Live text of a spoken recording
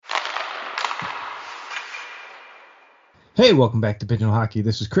Hey, welcome back to Pigeonhole Hockey.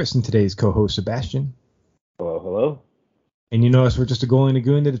 This is Chris and today's co-host Sebastian. Hello, hello. And you know us, we're just a goalie and a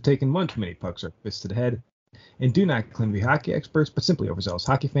goon that have taken one too many pucks or fists to the head and do not claim to be hockey experts, but simply overzealous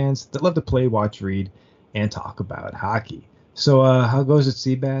hockey fans that love to play, watch, read, and talk about hockey. So, how goes it,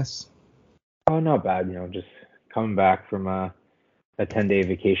 Seabass? Oh, not bad. Just coming back from a 10-day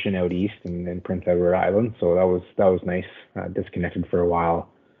vacation out east in Prince Edward Island. So that was nice. Disconnected for a while.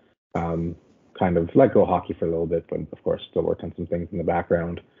 Kind of let go of hockey for a little bit, but of course still worked on some things in the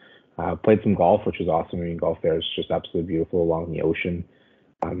background. Played some golf, which was awesome. I mean, golf there is just absolutely beautiful along the ocean.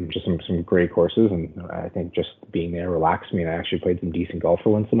 Just some great courses, and I think just being there relaxed me. And I actually played some decent golf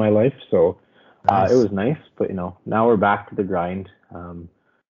for once in my life, so Nice. it was nice. But now we're back to the grind.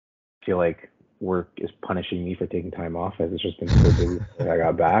 Feel like work is punishing me for taking time off, as it's just been so busy. I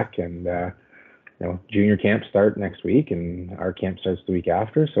got back, and junior camp start next week, and our camp starts the week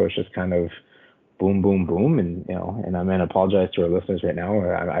after. So it's just kind of boom, boom, boom, and I'm gonna apologize to our listeners right now.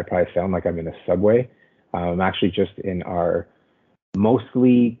 I probably sound like I'm in a subway. I'm actually just in our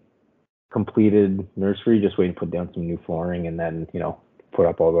mostly completed nursery, just waiting to put down some new flooring and then put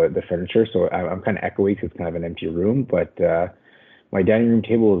up all the furniture. So I'm kind of echoey because it's kind of an empty room, but my dining room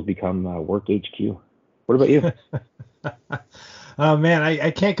table has become work HQ. What about you? Oh man, I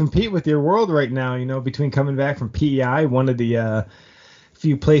can't compete with your world right now. Between coming back from PEI, one of the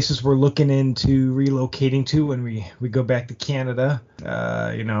few places we're looking into relocating to when we go back to Canada,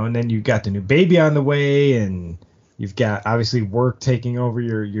 and then you've got the new baby on the way, and you've got obviously work taking over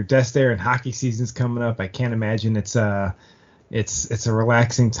your desk there, and hockey season's coming up. I can't imagine it's a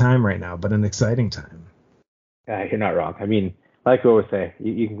relaxing time right now, but an exciting time. You're not wrong. I mean, like we always say,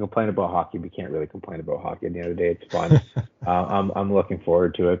 you can complain about hockey, but you can't really complain about hockey. At the end of the day, it's fun. I'm looking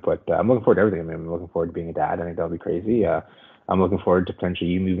forward to it, but I'm looking forward to everything. I mean, I'm looking forward to being a dad. I think that'll be crazy. I'm looking forward to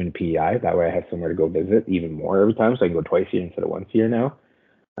potentially you moving to PEI. That way I have somewhere to go visit even more every time, so I can go twice a year instead of once a year now.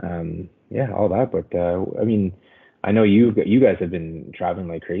 All that. But I mean, I know you guys have been traveling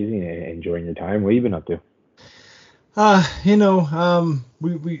like crazy and enjoying your time. What have you been up to?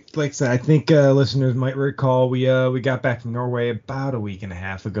 We like I said, I think listeners might recall we got back from Norway about a week and a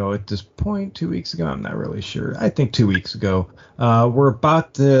half ago at this point, 2 weeks ago. I'm not really sure. I think 2 weeks ago. We're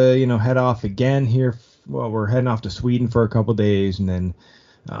about to head off again here. Well, we're heading off to Sweden for a couple days, and then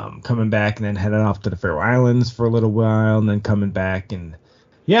coming back, and then heading off to the Faroe Islands for a little while, and then coming back. And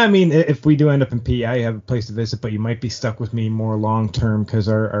yeah, I mean, if we do end up in PEI, you have a place to visit, but you might be stuck with me more long term because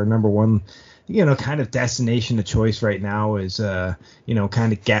our number one kind of destination of choice right now is,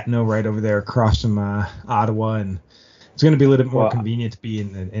 kind of Gatineau right over there across from Ottawa. And it's going to be a little bit more convenient to be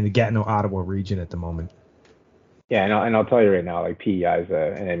in the Gatineau, Ottawa region at the moment. Yeah, and I'll tell you right now, like PEI is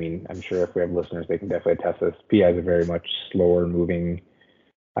and I mean, I'm sure if we have listeners, they can definitely attest this. PEI is a very much slower moving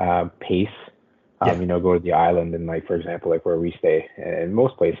pace. Go to the island and like, for example, like where we stay, and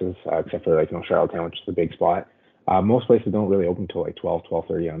most places, except for like, Charlottetown, which is a big spot, most places don't really open till like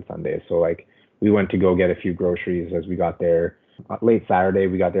 12:30 on Sundays. So like, we went to go get a few groceries as we got there late Saturday.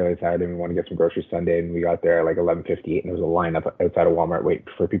 We got there late Saturday. And we wanted to get some groceries Sunday, and we got there at like 11:58, and there was a line up outside of Walmart wait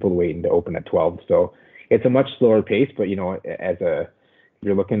for people to wait and to open at 12. So it's a much slower pace, but if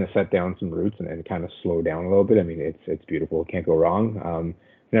you're looking to set down some roots and kind of slow down a little bit, I mean, it's beautiful. Can't go wrong.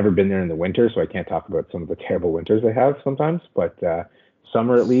 Never been there in the winter, so I can't talk about some of the terrible winters they have sometimes, but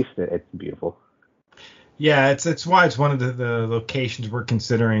summer at least, it's beautiful. Yeah, it's why it's one of the locations we're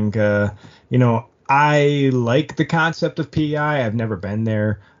considering. I like the concept of PEI. I've never been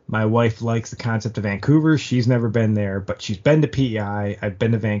there. My wife likes the concept of Vancouver. She's never been there, but she's been to PEI. I've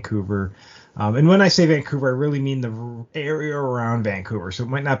been to Vancouver. And when I say Vancouver, I really mean the area around Vancouver. So it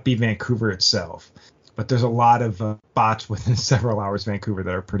might not be Vancouver itself, but there's a lot of spots within several hours of Vancouver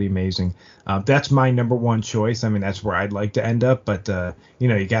that are pretty amazing. That's my number one choice. I mean, that's where I'd like to end up. But,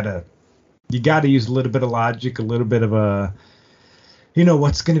 you got to use a little bit of logic, a little bit of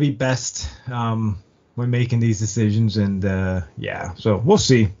what's going to be best when making these decisions. And so we'll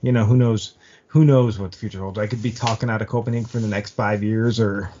see. Who knows what the future holds. I could be talking out of Copenhagen for the next 5 years,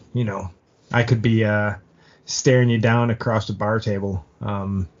 or I could be staring you down across the bar table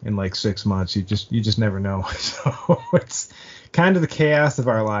in like 6 months. You just never know. So it's kind of the chaos of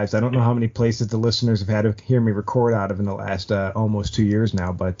our lives. I don't know how many places the listeners have had to hear me record out of in the last almost 2 years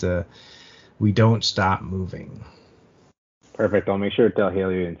now, but we don't stop moving. Perfect. I'll make sure to tell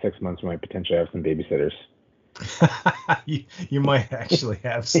Haley in 6 months we might potentially have some babysitters. you might actually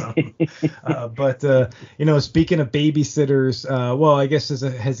have some. But speaking of babysitters, well, I guess as a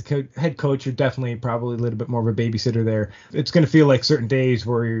head coach, you're definitely probably a little bit more of a babysitter there. It's going to feel like certain days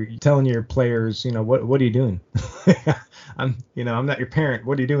where you're telling your players, what are you doing? I'm not your parent.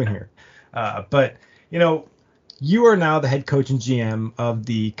 What are you doing here? But You are now the head coach and GM of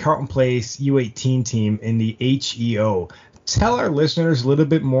the Carlton Place U18 team in the HEO. Tell our listeners a little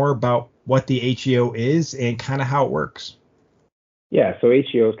bit more about what the HEO is and kind of how it works. Yeah, so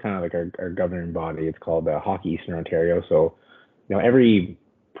HEO is kind of like our governing body. It's called Hockey Eastern Ontario. So, every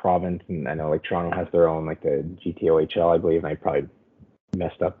province, and I know like Toronto has their own, like the GTOHL, I believe, and I probably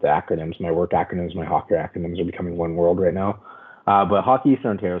messed up the acronyms. My work acronyms, my hockey acronyms are becoming one world right now. But Hockey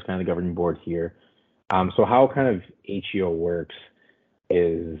Eastern Ontario is kind of the governing board here. So how kind of HEO works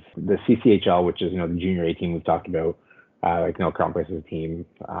is the CCHL, which is, the junior A team we've talked about, Crown Place is a team,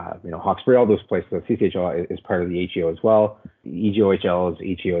 Hawkesbury, all those places. So CCHL is part of the HEO as well. EGOHL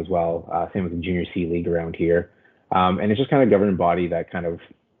is HEO as well. Same with the Junior C League around here. And it's just kind of a governing body that kind of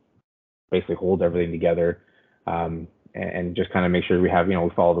basically holds everything together, and just kind of make sure we have, we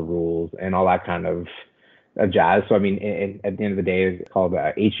follow the rules and all that kind of jazz. So, I mean, at the end of the day, it's called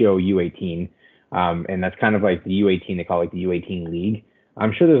HEO U18. And that's kind of like the U18, they call it like the U18 League.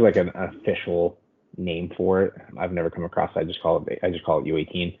 I'm sure there's like an official name for it. I've never come across it. I just call it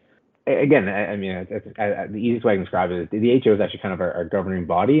U18. Again, I mean, the easiest way I can describe it is the HO is actually kind of our governing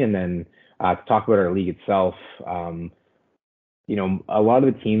body. And then to talk about our league itself, a lot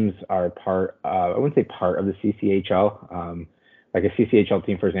of the teams are part, I wouldn't say part of the CCHL. Like a CCHL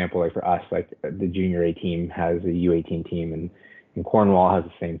team, for example, like for us, like the junior A team has a U18 team, and Cornwall has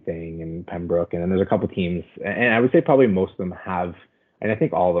the same thing, and Pembroke, and then there's a couple teams, and I would say probably most of them have, and I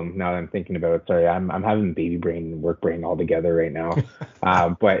think all of them, now that I'm thinking about it, sorry, I'm having baby brain and work brain all together right now.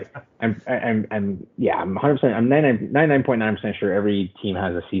 But I'm 100%, I'm 99.9% sure every team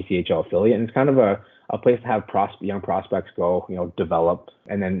has a CCHL affiliate, and it's kind of a place to have young prospects go, develop,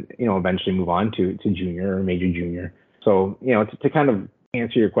 and then, eventually move on to junior or major junior. So, to kind of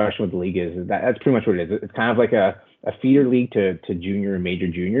answer your question what the league is that's pretty much what it is. It's kind of like a feeder league to junior and major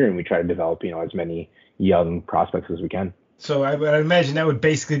junior, and we try to develop, as many young prospects as we can. So I imagine that would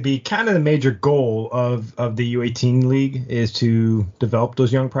basically be kind of the major goal of the U18 league is to develop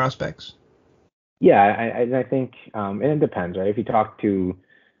those young prospects. Yeah, I think, and it depends, right? If you talk to,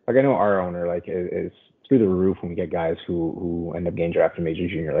 like, I know our owner, like, is through the roof when we get guys who end up getting drafted major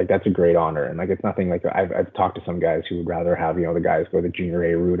junior. Like, that's a great honor, and like it's nothing like I've talked to some guys who would rather have, the guys go the junior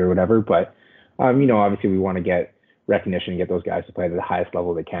A route or whatever, but obviously we want to get recognition and get those guys to play at the highest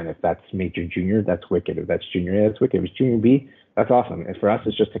level they can. If that's major junior, that's wicked. If that's junior A, that's wicked. If it's junior B, that's awesome. And for us,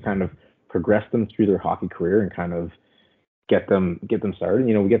 it's just to kind of progress them through their hockey career and kind of get them started.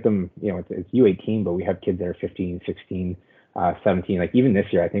 We get them, it's U18, but we have kids that are 15, 16, 17. Like even this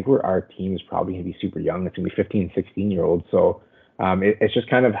year, I think our team is probably going to be super young. It's going to be 15, 16-year-olds. So it's just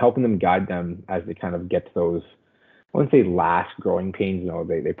kind of helping them, guide them as they kind of get to those, I wouldn't say last growing pains.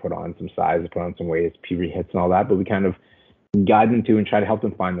 They put on some size, they put on some weight, puberty hits and all that, but we kind of guide them to and try to help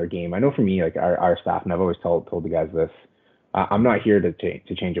them find their game. I know for me, like our staff, and I've always told the guys this, I'm not here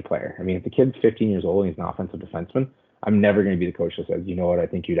to change a player. I mean, if the kid's 15 years old and he's an offensive defenseman, I'm never going to be the coach that says, you know what, I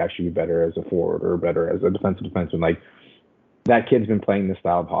think you'd actually be better as a forward or better as a defensive defenseman. Like, that kid's been playing this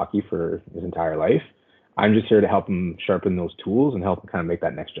style of hockey for his entire life. I'm just here to help him sharpen those tools and help him kind of make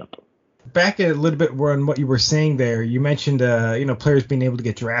that next jump. Back a little bit on what you were saying there, you mentioned players being able to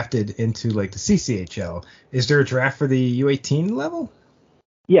get drafted into like the CCHL. Is there a draft for the U18 level?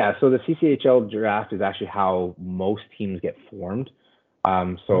 Yeah, so the CCHL draft is actually how most teams get formed.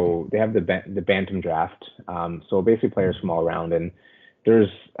 So they have the Bantam draft. So basically players from all around. And there's,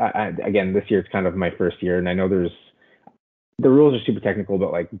 again, this year it's kind of my first year, and I know the rules are super technical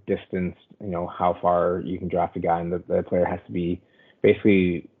about like distance, how far you can draft a guy, and the player has to be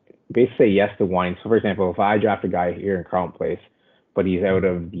basically say yes to one. So for example, if I draft a guy here in Carlton Place, but he's out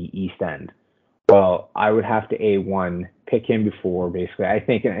of the East End, well, I would have to A1 pick him before basically. I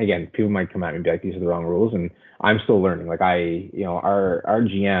think, and again, people might come at me and be like, these are the wrong rules, and I'm still learning. Like our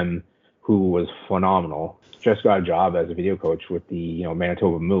GM, who was phenomenal, just got a job as a video coach with the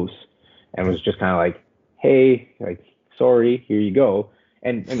Manitoba Moose, and was just kind of like, hey, like, sorry, here you go.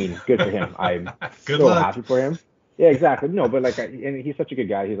 And I mean, good for him. I'm so happy for him. Yeah, exactly. No, but like, and he's such a good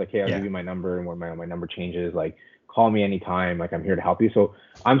guy. He's like, hey, I'll give you my number, and when my number changes, like, call me anytime. Like, I'm here to help you. So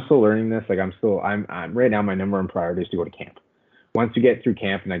I'm still learning this. Like, I'm right now, my number one priority is to go to camp. Once we get through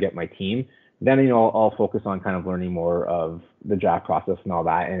camp and I get my team, then I'll focus on kind of learning more of the draft process and all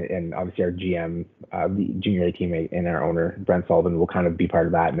that. And obviously our GM, the junior A teammate, and our owner Brent Sullivan will kind of be part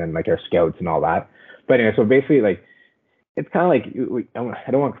of that, and then like our scouts and all that. But anyway, so basically, like, it's kind of like,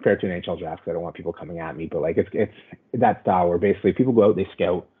 I don't want to compare it to an NHL draft because I don't want people coming at me, but like it's that style where basically people go out, they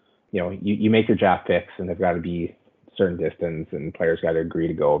scout, you make your draft picks, and they've got to be certain distance, and players got to agree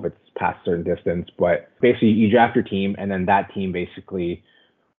to go if it's past a certain distance. But basically you draft your team, and then that team basically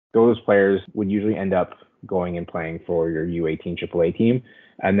those players would usually end up going and playing for your U18 AAA team.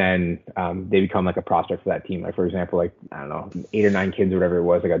 And then they become like a prospect for that team. Like, for example, like, I don't know, 8 or 9 kids or whatever it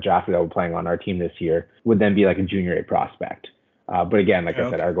was that got drafted that were playing on our team this year would then be like a junior A prospect. But again, like I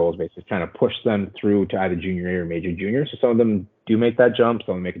said, our goal is basically trying to push them through to either junior A or major junior. So some of them do make that jump.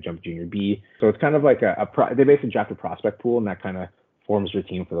 Some of them make a jump to junior B. So it's kind of like they basically draft a prospect pool, and that kind of forms your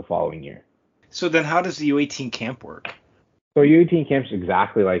team for the following year. So then how does the U18 camp work? So U18 camp is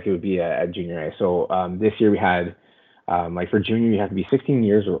exactly like it would be at junior A. So this year we had, like for junior, you have to be 16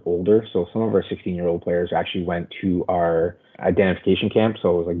 years or older. So some of our 16-year-old players actually went to our identification camp.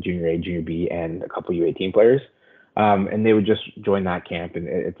 So it was like junior A, junior B, and a couple U18 players. And they would just join that camp. And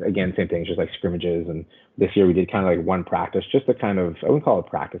it's, again, same thing, just like scrimmages. And this year we did kind of like one practice, just to kind of, I wouldn't call it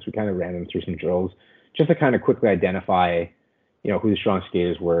practice. We kind of ran them through some drills just to kind of quickly identify, who the strong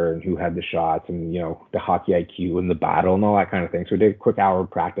skaters were and who had the shots and, the hockey IQ and the battle and all that kind of thing. So we did a quick hour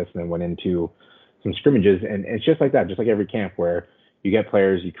of practice and then went into some scrimmages. And it's just like that, just like every camp where you get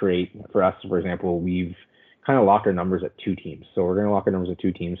players, you create, for us, for example, we've kind of locked our numbers at 2 teams. So we're going to lock our numbers at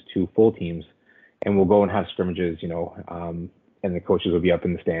 2 teams, 2 full teams, and we'll go and have scrimmages, and the coaches will be up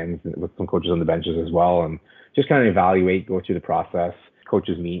in the stands with some coaches on the benches as well, and just kind of evaluate, go through the process.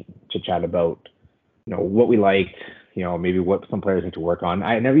 Coaches meet to chat about, what we liked, maybe what some players need to work on.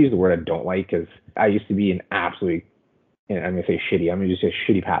 I never use the word I don't like because I used to be an absolute, I'm going to say shitty, I'm going to just say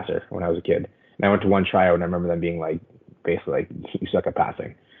shitty passer when I was a kid. And I went to one tryout and I remember them being like, basically like, you suck at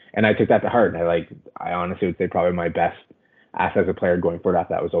passing. And I took that to heart. And I honestly would say probably my best asset as a player going forward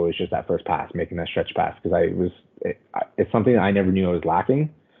after that was always just that first pass, making that stretch pass, because it's something that I never knew I was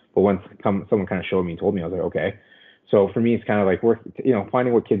lacking. But once someone kind of showed me and told me, I was like, okay. So for me, it's kind of like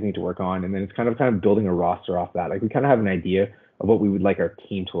finding what kids need to work on, and then it's kind of building a roster off that. Like we kind of have an idea of what we would like our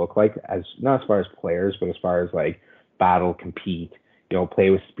team to look like, as not as far as players, but as far as like battle, compete,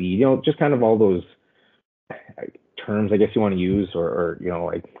 play with speed, just kind of all those terms I guess you want to use, or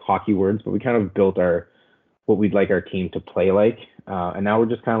like hockey words. But we kind of built what we'd like our team to play like, and now we're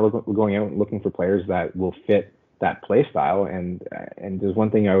just kind of going out and looking for players that will fit that play style. And there's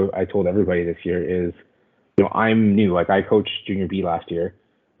one thing I told everybody this year is, I'm new. Like I coached junior B last year.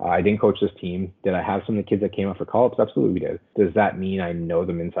 I didn't coach this team. Did I have some of the kids that came up for call-ups? Absolutely we did. Does that mean I know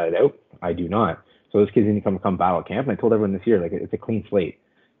them inside out? I do not. So those kids need to come battle at camp. And I told everyone this year, like it's a clean slate.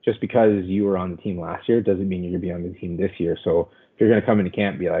 Just because you were on the team last year doesn't mean you're going to be on the team this year. So if you're going to come into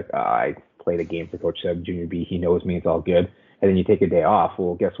camp and be like, I played a game for Coach Seb, junior B, he knows me, it's all good. And then you take a day off.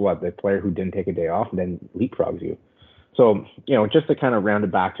 Well, guess what? The player who didn't take a day off then leapfrogs you. So, just to kind of round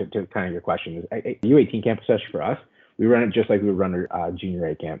it back to kind of your question, U18 camp, especially for us, we run it just like we would run our junior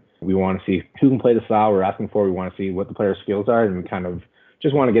A camp. We want to see who can play the style we're asking for. We want to see what the players' skills are, and we kind of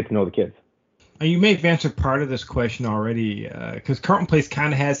just want to get to know the kids. You may have answered part of this question already, because Carleton Place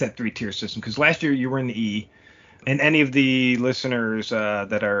kind of has that 3-tier system. Because last year you were in the E, and any of the listeners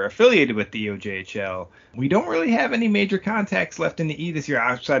that are affiliated with the EOJHL, we don't really have any major contacts left in the E this year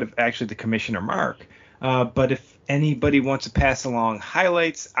outside of actually the Commissioner Mark. But if anybody wants to pass along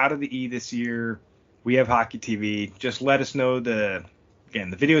highlights out of the E this year, we have Hockey TV. Just let us know the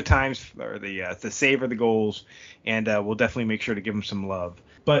video times or the save or the goals, and we'll definitely make sure to give them some love.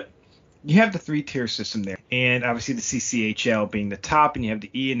 But you have the 3-tier system there, and obviously the CCHL being the top, and you have the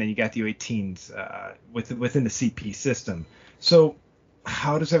E, and then you got the U18s within the CP system. So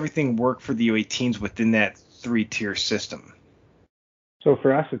how does everything work for the U18s within that 3-tier system? So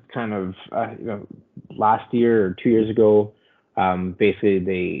for us, it's kind of, last year or 2 years ago, basically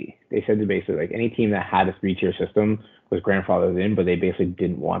they said like any team that had a 3-tier system was grandfathered in, but they basically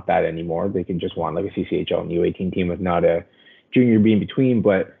didn't want that anymore. They could just want like a CCHL and U18 team with not a junior B in between.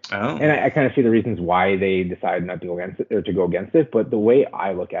 But and I kind of see the reasons why they decided not to go against it or to go against it. But the way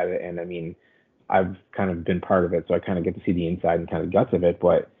I look at it, and I mean, I've kind of been part of it, so I kind of get to see the inside and kind of guts of it.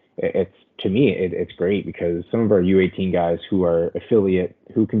 But to me, it's great because some of our U18 guys who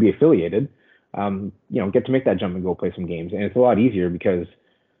can be affiliated, get to make that jump and go play some games. And it's a lot easier because,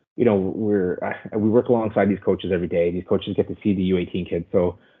 we work alongside these coaches every day. These coaches get to see the U18 kids.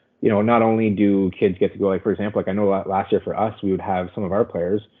 So, not only do kids get to go, like, for example, like I know last year for us, we would have some of our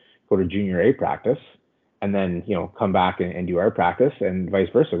players go to junior A practice and then, come back and do our practice, and vice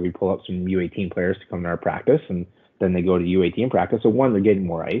versa. We pull up some U18 players to come to our practice, and then they go to U18 practice. So one, they're getting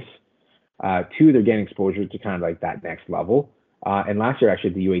more ice. 2, they're getting exposure to kind of like that next level. And last year,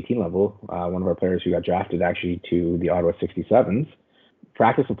 actually, at the U18 level, one of our players who got drafted actually to the Ottawa 67s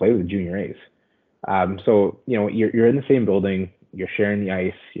practice and play with the junior A's. So, you're in the same building, you're sharing the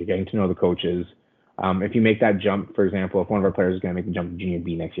ice, you're getting to know the coaches. If you make that jump, for example, if one of our players is going to make the jump to junior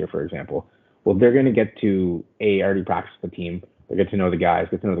B next year, for example, well, they're going to get to already practice with the team. They get to know the guys,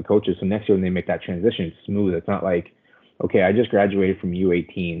 get to know the coaches. So next year when they make that transition, it's smooth. It's not like, okay, I just graduated from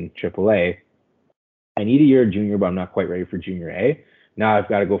U18 AAA. I need a year of junior, but I'm not quite ready for junior A. Now I've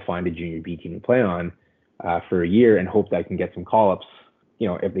got to go find a junior B team to play on for a year and hope that I can get some call-ups,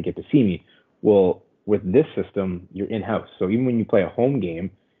 if they get to see me. Well, with this system, you're in-house. So even when you play a home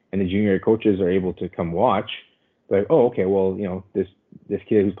game and the junior coaches are able to come watch, they're like, oh, okay, well, this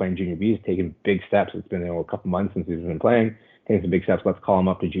kid who's playing junior B is taking big steps. It's been a couple months since he's been playing, taking some big steps. Let's call him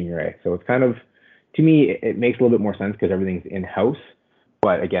up to junior A. So it's kind of, to me, it makes a little bit more sense because everything's in-house.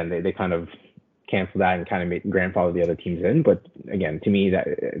 But again, they kind of cancel that and kind of make grandfather the other teams in. But again, to me, that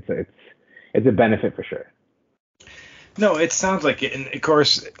it's a benefit for sure. No, it sounds like it. And of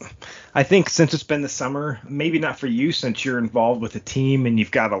course, I think since it's been the summer, maybe not for you since you're involved with a team and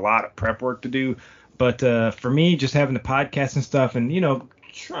you've got a lot of prep work to do. But for me, just having the podcast and stuff and,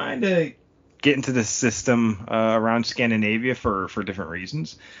 trying to get into the system around Scandinavia for different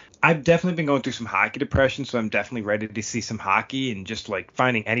reasons. I've definitely been going through some hockey depression, so I'm definitely ready to see some hockey and just like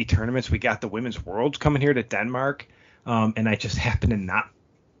finding any tournaments. We got the Women's Worlds coming here to Denmark, and I just happen to not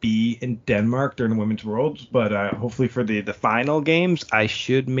be in Denmark during the Women's Worlds, but hopefully for the final games, I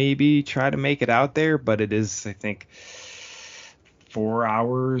should maybe try to make it out there. But it is, I think, 4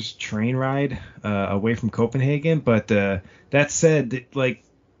 hours train ride away from Copenhagen. But that said, like,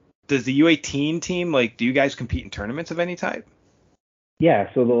 does the U18 team, like, do you guys compete in tournaments of any type? Yeah,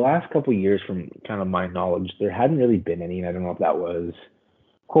 so the last couple of years, from kind of my knowledge, there hadn't really been any, and I don't know if that was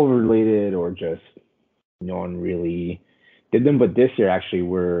COVID related or just no one really did them. But this year, actually,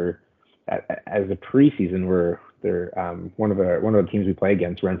 we're as a preseason, they're one of the teams we play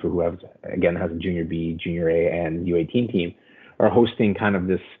against, Renfrew, who has a junior B, junior A, and U18 team, are hosting kind of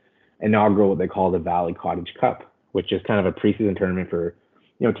this inaugural what they call the Valley Cottage Cup, which is kind of a preseason tournament for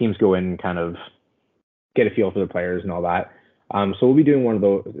teams go in and kind of get a feel for the players and all that. So we'll be doing one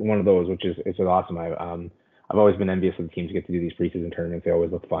of those, which is it's awesome. I've always been envious of the teams who get to do these preseason tournaments. They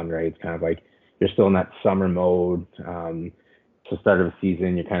always look fun, right? It's kind of like you're still in that summer mode. It's the start of the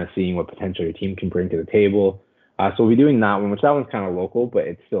season. You're kind of seeing what potential your team can bring to the table. So we'll be doing that one, which that one's kind of local, but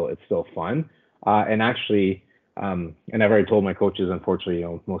it's still fun. And actually, and I've already told my coaches, unfortunately,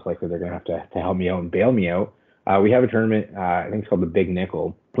 most likely they're gonna have to help me out and bail me out. We have a tournament, I think it's called the Big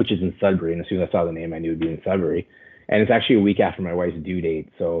Nickel, which is in Sudbury. And as soon as I saw the name, I knew it'd be in Sudbury. And it's actually a week after my wife's due date.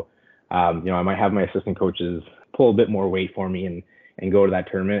 So, I might have my assistant coaches pull a bit more weight for me and go to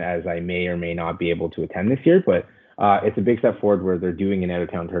that tournament, as I may or may not be able to attend this year. But it's a big step forward where they're doing an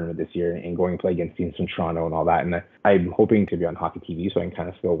out-of-town tournament this year and going to play against teams from Toronto and all that. And I'm hoping to be on Hockey TV so I can kind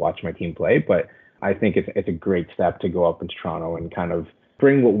of still watch my team play. But I think it's a great step to go up into Toronto and kind of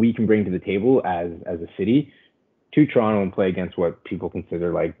bring what we can bring to the table as a city to Toronto and play against what people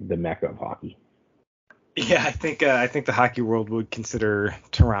consider like the mecca of hockey. Yeah, I think the hockey world would consider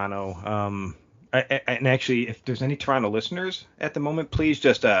Toronto. And actually, if there's any Toronto listeners at the moment, please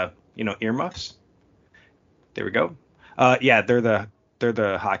just earmuffs. There we go. Yeah, they're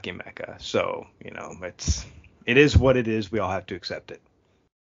the hockey mecca. So it is what it is. We all have to accept it.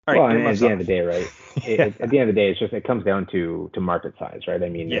 All right. Well, at the end of the day, right? At the end of the day, it comes down to market size, right? I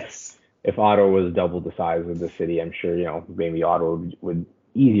mean, yes. If Ottawa was double the size of the city, I'm sure maybe Ottawa would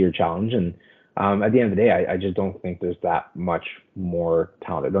easier challenge. And at the end of the day, I just don't think there's that much more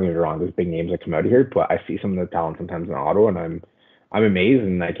talent. Don't get me wrong, there's big names that come out of here, but I see some of the talent sometimes in Ottawa, and I'm amazed,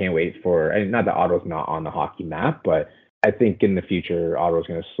 and I can't wait for. And not that Ottawa's not on the hockey map, but I think in the future Ottawa's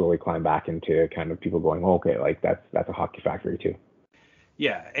going to slowly climb back into kind of people going, oh, okay, like that's a hockey factory too.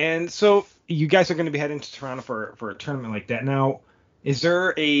 Yeah, and so you guys are going to be heading to Toronto for a tournament like that. Now, is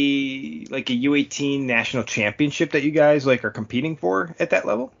there a U18 national championship that you guys are competing for at that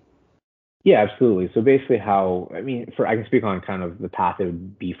level? Yeah, absolutely. So basically I can speak on kind of the path it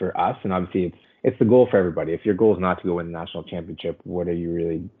would be for us, and obviously it's the goal for everybody. If your goal is not to go win the national championship, what are you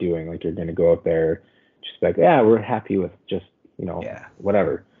really doing? Like, you're going to go up there just like, yeah, we're happy with just,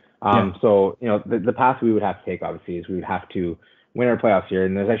 whatever. So, the path we would have to take, obviously, is we would have to win our playoffs here.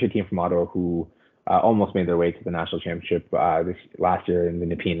 And there's actually a team from Ottawa who almost made their way to the national championship this last year in the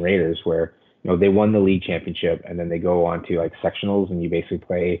Nepean Raiders, where, they won the league championship, and then they go on to sectionals, and you basically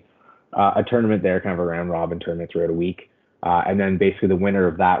play a tournament there, kind of a round robin tournament throughout a week. And then basically the winner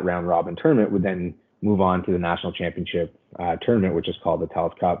of that round robin tournament would then move on to the national championship tournament, which is called the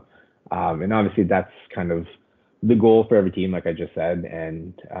TELUS Cup. And obviously that's kind of the goal for every team, like I just said.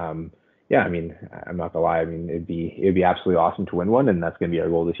 And I'm not gonna lie. It'd be absolutely awesome to win one, and that's gonna be our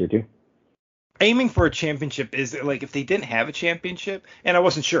goal this year too. Aiming for a championship, is it if they didn't have a championship, and I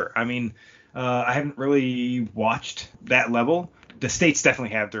wasn't sure. I haven't really watched that level. The states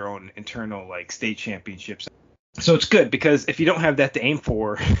definitely have their own internal state championships. So it's good because if you don't have that to aim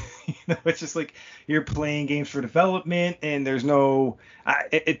for, it's just like you're playing games for development, and there's no.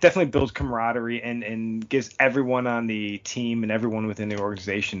 It definitely builds camaraderie and gives everyone on the team and everyone within the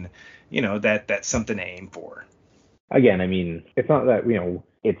organization, that's something to aim for. Again, I mean, it's not that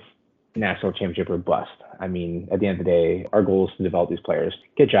it's national championship or bust. I mean, at the end of the day, our goal is to develop these players,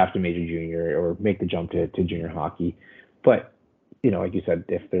 get drafted major junior, or make the jump to junior hockey. But like you said,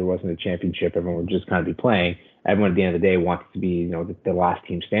 if there wasn't a championship, everyone would just kind of be playing. Everyone at the end of the day wants to be, the last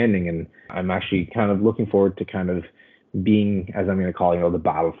team standing. And I'm actually kind of looking forward to kind of being, as I'm going to call, the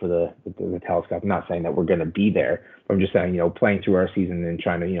battle for the telescope. I'm not saying that we're going to be there, but I'm just saying, playing through our season and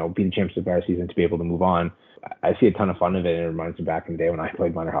trying to, be the champions of our season to be able to move on. I see a ton of fun of it, and it reminds me back in the day when I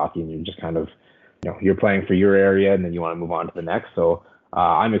played minor hockey, and you're just kind of, you're playing for your area, and then you want to move on to the next. So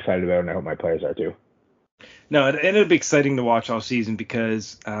I'm excited about it, and I hope my players are too. No, and it'll be exciting to watch all season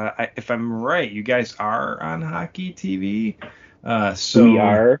because if I'm right, you guys are on hockey TV.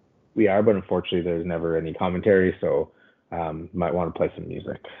 So we are, but unfortunately, there's never any commentary, so might want to play some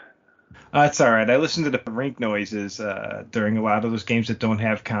music. It's all right. I listen to the rink noises during a lot of those games that don't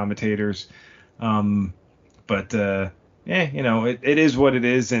have commentators. But it is what it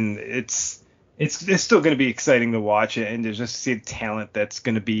is, and it's still going to be exciting to watch it, and there's just see the talent that's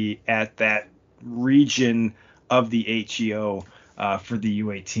going to be at that region of the HEO for the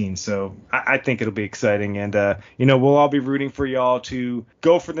U18. So I think it'll be exciting, and we'll all be rooting for y'all to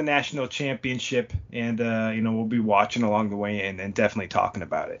go for the national championship, and we'll be watching along the way and definitely talking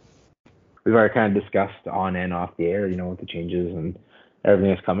about it. We've already kind of discussed on and off the air, with the changes and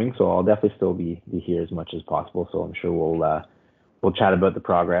everything that's coming. So I'll definitely still be here as much as possible. So I'm sure we'll chat about the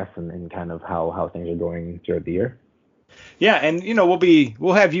progress and kind of how things are going throughout the year. Yeah, and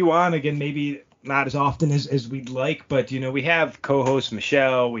we'll have you on again, maybe not as often as we'd like, but we have co-host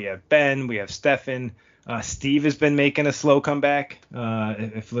Michelle, we have Ben, we have Stefan. Steve has been making a slow comeback.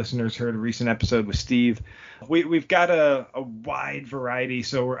 If listeners heard a recent episode with Steve, we've got a wide variety,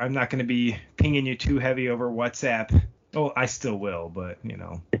 so I'm not going to be pinging you too heavy over WhatsApp. Oh, I still will, but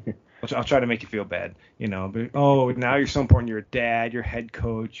I'll try to make you feel bad, But, now you're so important. You're a dad, you're head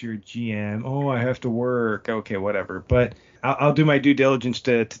coach, you're a GM. Oh, I have to work. Okay, whatever. But I'll do my due diligence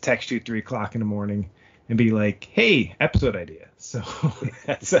to text you at 3:00 in the morning and be like, hey, episode idea. So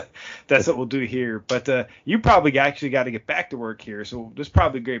that's what we'll do here. But you probably actually got to get back to work here, so this is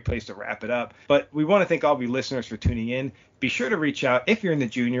probably a great place to wrap it up. But we want to thank all of you listeners for tuning in. Be sure to reach out if you're in the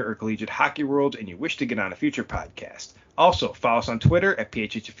junior or collegiate hockey world and you wish to get on a future podcast. Also, follow us on Twitter at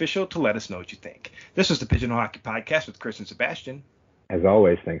PHHOfficial to let us know what you think. This was the Pigeonhole Hockey Podcast with Chris and Sebastian. As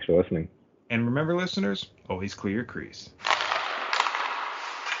always, thanks for listening. And remember, listeners, always clear your crease.